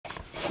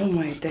Oh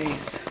my days.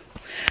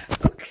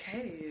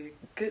 Okay,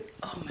 good.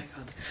 Oh my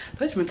Gott.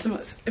 Leute, mein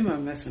Zimmer ist immer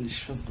ein Mess, wenn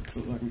ich versuche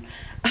zu sagen.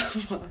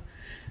 Aber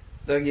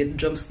da geht ein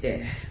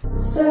Jumpscare.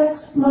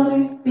 Sex,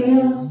 money,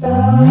 bills,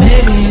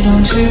 baby,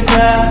 don't you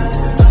cry.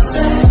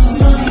 Sex,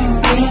 money,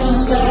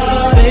 bills,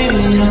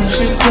 baby,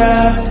 don't you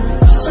cry.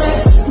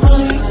 Sex,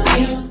 money,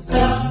 bills,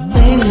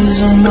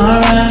 ladies on my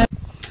right.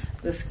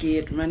 Das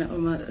geht. Meine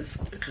Oma ist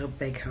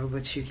Rebecca,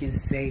 but you can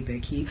say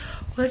Becky.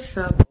 What's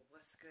up?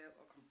 What's good?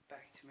 Welcome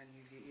back to my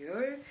new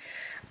video.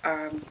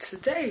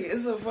 Today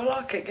is a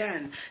vlog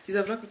again.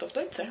 Dieser Vlog wird auf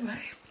Deutsch sein, weil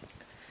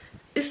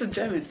it's a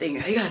German thing.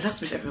 Egal,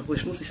 lass mich einfach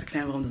ruhig. Ich muss nicht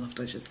erklären, warum das auf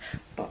Deutsch ist.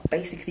 But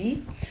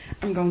basically,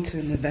 I'm going to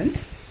an event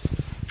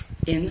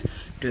in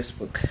Drus.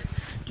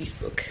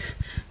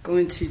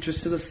 Going to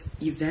Drusilla's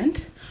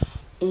event,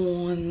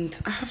 and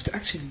I have to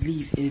actually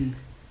leave in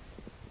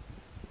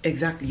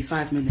exactly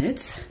 5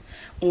 minutes.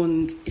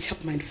 Und ich habe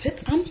mein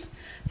Fit an.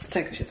 Ich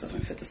zeige euch jetzt, was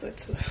mein Fit ist. Ich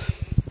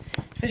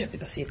weiß nicht, ob ihr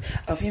das seht.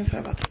 Auf jeden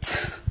Fall, wartet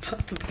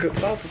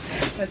kurz.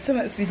 Mein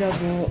Zimmer ist wieder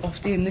so auf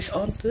dem nicht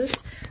ordentlich.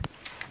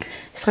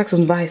 Ich trage so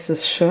ein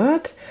weißes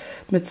Shirt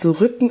mit so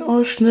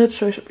Rückenausschnitt.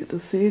 Ich weiß nicht, ob ihr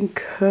das sehen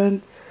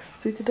könnt.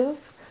 Seht ihr das?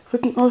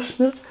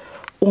 Rückenausschnitt.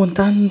 Und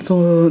dann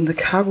so eine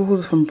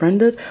Cargohose von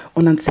Branded.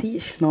 Und dann ziehe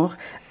ich noch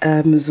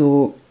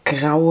so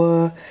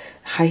graue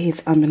High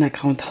Heels an mit einer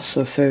grauen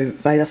Tasche. So,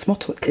 weil das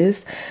Motto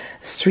ist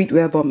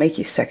Streetwear, but make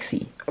it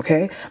sexy,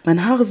 okay?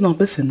 Meine Haare sind noch ein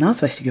bisschen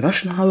nass, weil ich die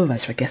gewaschen habe, weil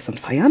ich war gestern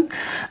feiern.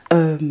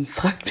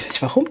 Fragt mich nicht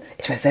warum.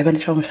 Ich weiß selber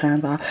nicht, warum ich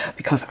feiern war.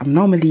 Because I'm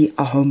normally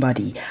a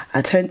homebody.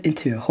 I turned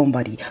into a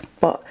homebody.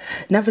 But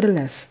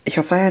nevertheless, ich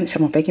war feiern, ich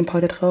habe noch Baking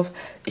Powder drauf.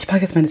 Ich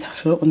packe jetzt meine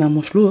Tasche und dann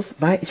muss ich los,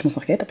 weil ich muss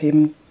noch Geld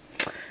abheben.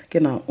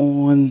 Genau,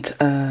 und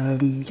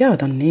ja,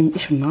 dann nehme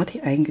ich und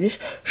Nati eigentlich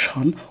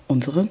schon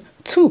unseren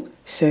Zug.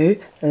 So,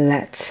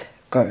 let's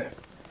go.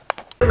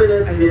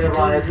 Minutes we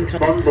arrive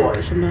on board.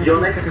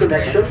 Your next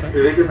connection, die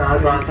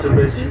Regionalbahn zu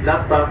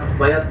München-Gladbach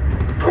via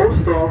Drus,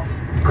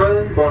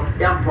 Köln, Bonn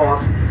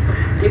Airport.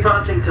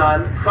 Departing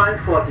time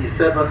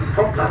 5:47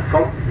 from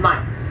platform 9.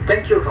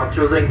 Thank you for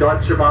choosing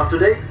Deutsche Bahn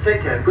today. Take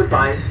care.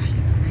 Goodbye.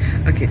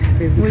 Okay,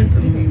 wir sind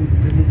gerade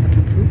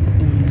im Zug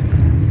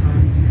und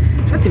fahren.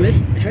 Hört ihr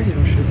mich? Ich weiß nicht,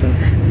 was ich flüstere.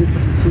 Wir sind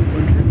gerade im Zug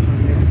und wir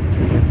fahren jetzt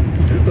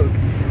nach Duisburg.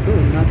 So,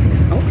 Nati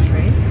ist auch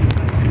straight.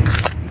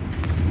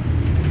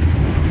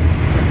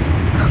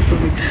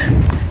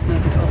 Das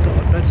ist auch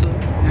dort, Leute.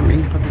 Wir haben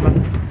ihn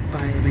gerade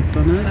bei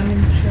McDonald's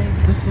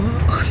davor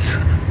und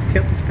die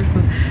hat uns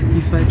einfach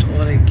die falsche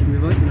Order gegeben.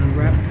 Wir wollten einen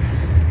Wrap.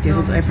 Die hat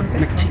uns einfach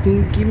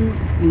McChicken gegeben.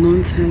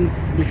 9 Cent.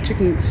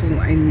 McChicken ist so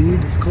ein Menü,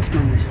 das kauft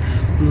man nicht.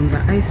 Und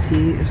unser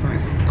Eistee, es war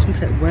einfach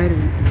komplett white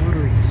and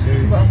watery. So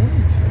warum?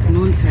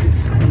 9 Cent,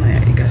 aber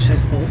naja, egal,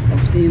 scheiß drauf.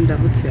 Außerdem, da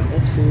wird es ja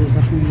auch so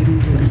Sachen geben,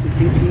 so Essen,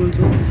 Trinken und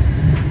so.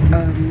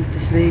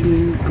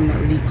 Deswegen, I'm not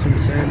really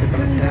concerned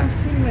about that.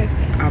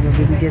 Aber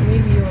wir sind jetzt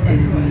in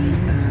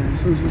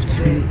 55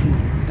 Minuten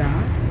da.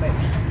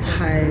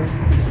 Heißt,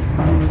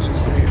 man muss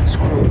just like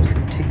scroll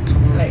through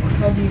TikTok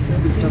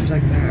and stuff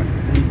like that.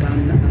 Und dann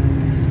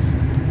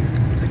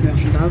sollten wir auch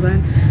schon da sein.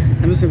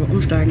 Dann müssen wir aber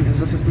umsteigen.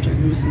 Also was heißt umsteigen?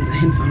 Wir müssen da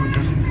hinfahren und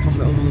dafür brauchen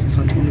wir auch noch so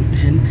 20 Minuten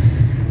hin.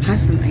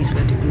 Heißt dann eigentlich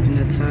relativ gut in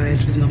der Zeit.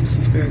 Wir sind auch ein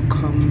bisschen früher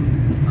gekommen,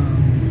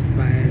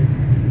 weil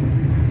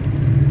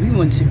we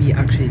want to be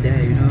actually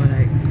there, you know,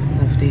 like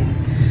auf den.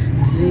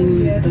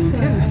 Deswegen, ja, wir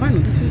freuen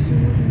uns.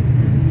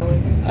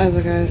 Also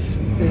guys,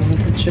 wir sind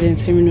jetzt schon in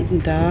 10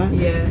 Minuten da,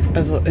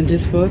 also in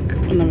Duisburg,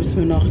 und dann müssen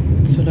wir noch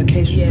zur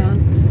Location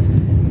fahren.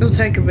 It'll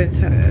take a bit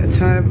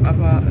time,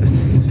 aber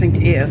es fängt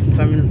eh erst in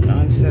 2 Minuten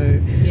an, so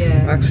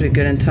we're actually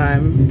good in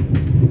time.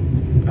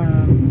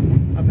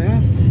 Aber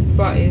ja.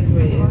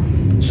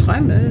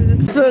 Schreiben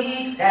wir. So,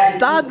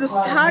 Star des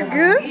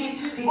Tages.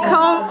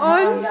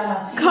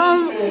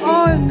 Come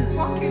on.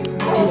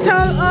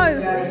 Tell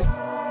us.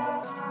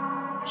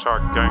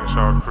 Shark gang,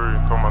 shark crew,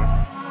 come on.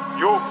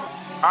 Yo,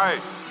 aye.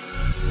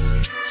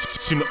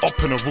 Seen it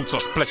up in a roots, I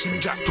splash.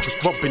 Took a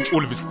scrub in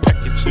all of his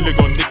package. Nigga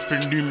got nicked for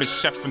numerous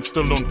chef and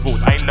still on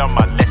road. I love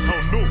my left.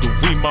 The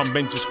way my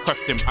men just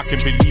craft him, I can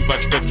believe I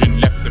bedroom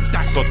left him.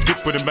 Got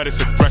dipped with a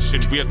medicine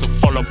aggression. We had to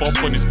follow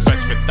up on his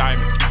best for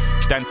diamonds.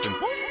 Dancing,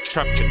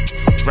 trapping,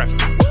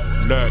 drafting,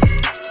 lurk,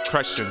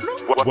 crashing,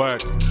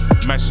 work,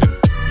 mashing.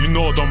 You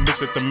know I don't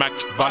miss it, the Mac.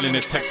 Violin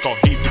in text, got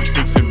heat for the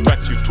six in rat.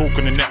 You talk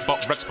on the net,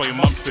 but rats by your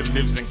mum still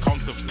lives in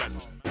council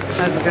flats.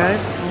 Also guys,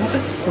 warum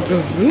ist es so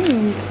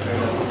gesund?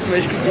 Weil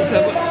ich gesucht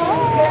habe.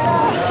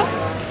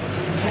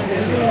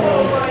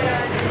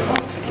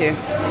 Okay,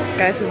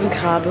 guys, wir sind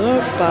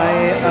gerade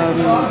bei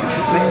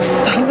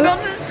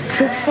McDonald's.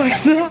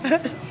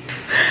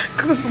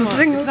 Guck, das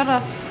Ding ist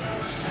das.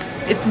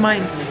 It's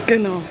mine.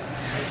 Genau.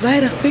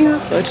 Weil das Ding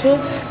ist, Leute,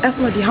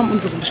 erstmal, die haben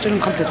unsere Bestellung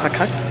komplett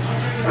verkackt.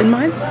 In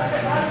Mainz.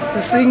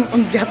 Deswegen,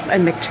 und wir hatten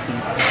einen McChicken.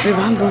 Wir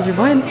waren so, wir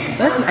wollten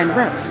einen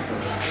Wrap.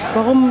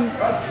 Warum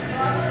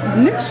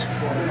nicht?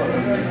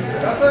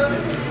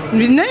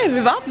 Nee,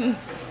 wir warten.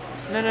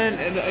 Nein,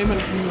 immer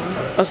nicht.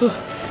 Achso.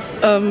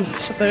 Ich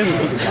hab da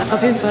irgendwie.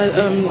 Auf jeden Fall,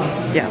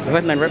 ja, wir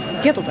wollten einen Rap.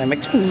 Die hat uns einen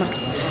McChicken gemacht.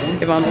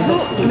 Wir waren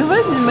so. Wir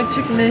wollten den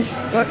McChicken nicht.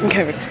 Wir wollten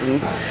keinen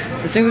McChicken.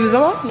 Deswegen sind wir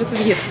sauer und jetzt sind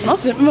wir hier. Und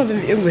außerdem immer,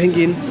 wenn wir irgendwo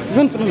hingehen, wir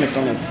wollen uns immer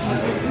McDonalds.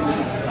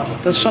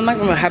 Das ist schon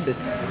langsam ein Habit.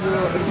 So,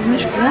 es ist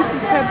nicht gut,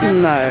 das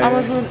Habit. Nein.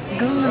 Aber so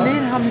gesunde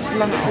Läden haben nicht so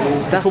lange.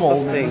 Das ist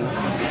das Ding.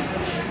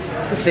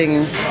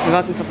 Deswegen, wir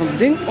warten jetzt auf unser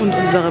Ding und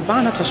unsere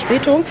Bahn hat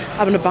Verspätung,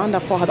 aber eine Bahn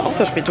davor hat auch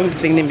Verspätung,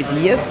 deswegen nehmen wir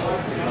die jetzt.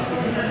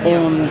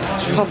 Und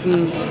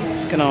hoffen,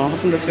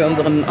 dass wir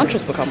unseren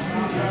Anschluss bekommen.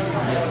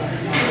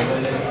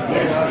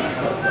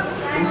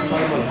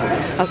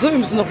 Achso, wir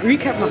müssen noch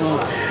Recap machen.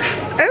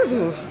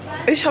 Also,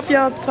 ich habe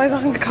ja 2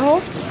 Sachen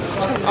gekauft.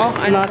 Ich habe auch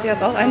eine. Nati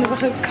hat auch eine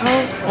Sache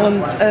gekauft.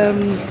 Und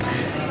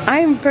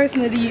I'm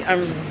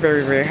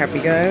very, very happy,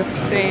 guys.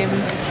 Same.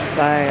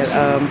 Weil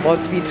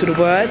born to be to the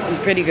world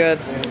and pretty good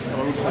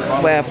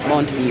where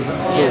born to be.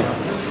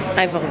 So,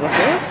 einfache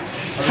Sache.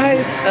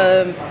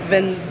 Heißt,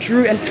 wenn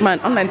Drew endlich mal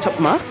einen Online-Shop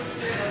macht,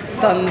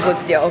 dann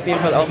solltet ihr auf jeden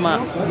Fall auch mal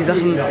die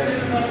Sachen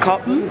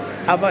coppen.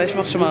 Aber ich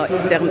mache schon mal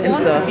deren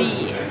Insta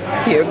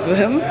hier irgendwo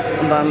hin.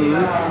 Und dann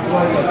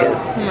yes.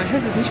 Ich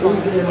weiß jetzt nicht, warum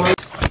das ist.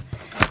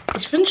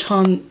 Ich bin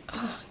schon... Oh,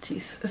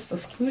 jeez, ist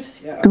das gut?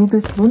 Ja. Du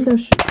bist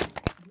wunderschön.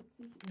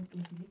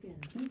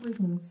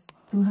 Übrigens,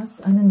 du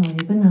hast eine neue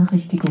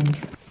Benachrichtigung.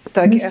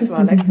 Danke Möchtest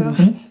erstmal, du sie Alexa.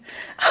 hören?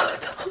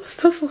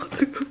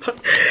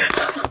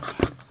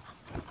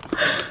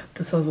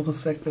 Das war so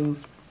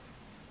respektlos.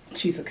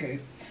 She's okay.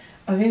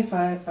 Auf jeden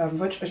Fall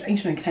wollte ich euch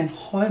eigentlich schon einen kleinen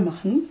Haul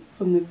machen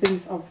von den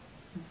Things auf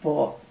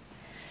Board.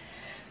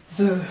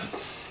 So,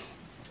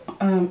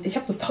 ich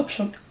habe das Top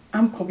schon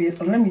anprobiert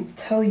und let me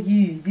tell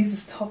you,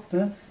 dieses Top,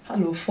 ne?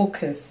 Hallo,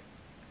 Focus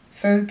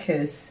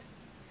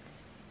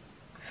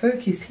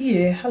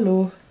hier,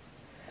 hallo.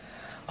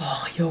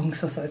 Och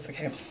Jungs, was soll's,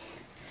 okay.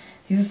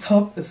 Dieses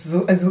Top ist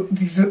so, also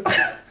diese,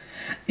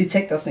 ihr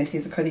checkt das nicht,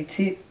 diese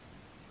Qualität.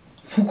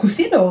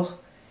 Fokussier doch.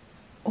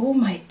 Oh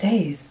my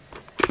days.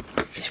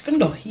 Ich bin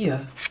doch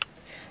hier.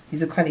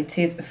 Diese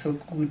Qualität ist so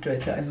gut,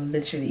 Leute. Also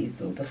literally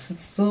so. Das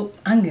ist so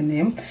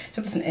angenehm. Ich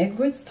habe das in Egg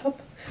Top.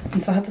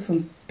 Und zwar hat es so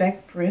ein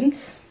Backprint.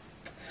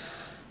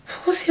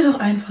 Fokussier doch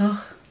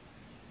einfach.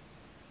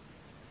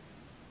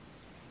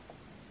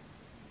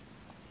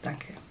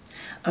 Danke.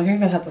 Auf jeden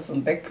Fall hat das so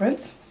ein Backprint.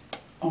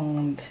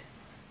 Und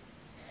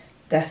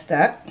that's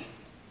that.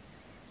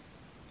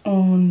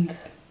 Und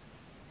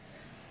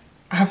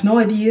I have no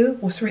idea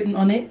what's written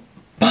on it.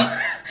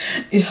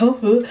 Ich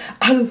hoffe,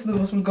 alles nur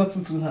was mit Gott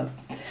zu tun hat.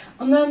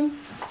 Und dann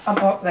I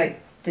bought like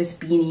this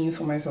beanie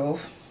for myself.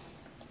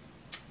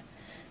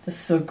 Das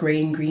ist so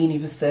grey and green.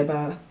 Ihr wisst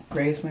selber,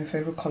 grey is my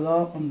favorite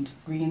color und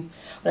green.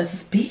 Oder ist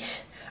das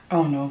beige? I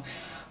don't know.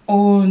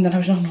 Und dann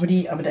habe ich noch einen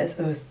Hoodie, aber der ist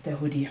der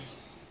Hoodie.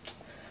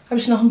 Habe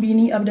ich noch einen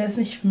Beanie, aber der ist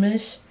nicht für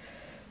mich.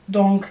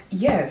 Donc,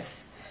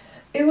 yes.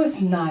 It was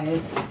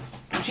nice.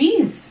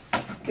 Jeez.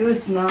 It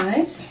was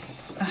nice.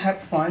 I had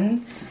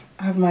fun.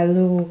 I have my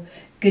little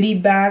goodie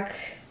bag.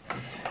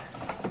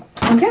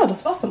 Und ja,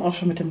 das war's dann auch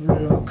schon mit dem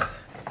Vlog.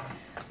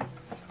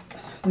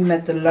 We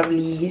met the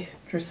lovely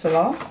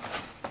Drusilla.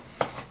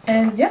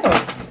 And yeah,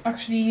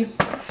 actually,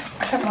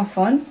 I had my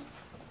fun.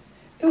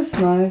 It was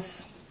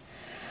nice.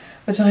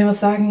 Wollte ich noch irgendwas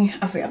sagen?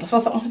 Achso, ja, das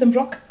war's auch mit dem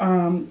Vlog.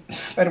 By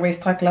the way, ich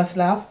trage Last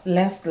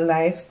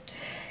Life.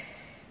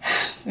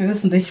 Wir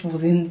wissen nicht, wo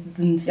sie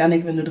sind.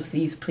 Yannick, wenn du das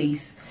siehst,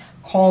 please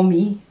call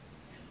me.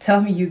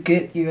 Tell me you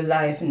get your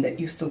life and that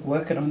you're still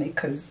working on it,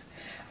 because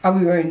I'll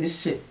be wearing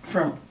this shit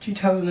from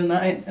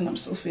 2009 and I'm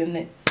still feeling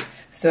it.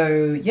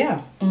 So,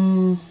 yeah.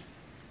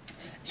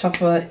 Ich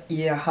hoffe,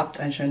 ihr habt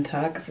einen schönen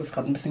Tag. Es ist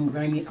gerade ein bisschen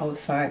grimy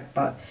outside,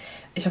 but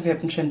ich hoffe, ihr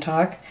habt einen schönen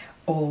Tag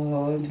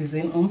und wir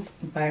sehen uns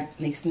beim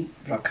nächsten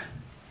Vlog.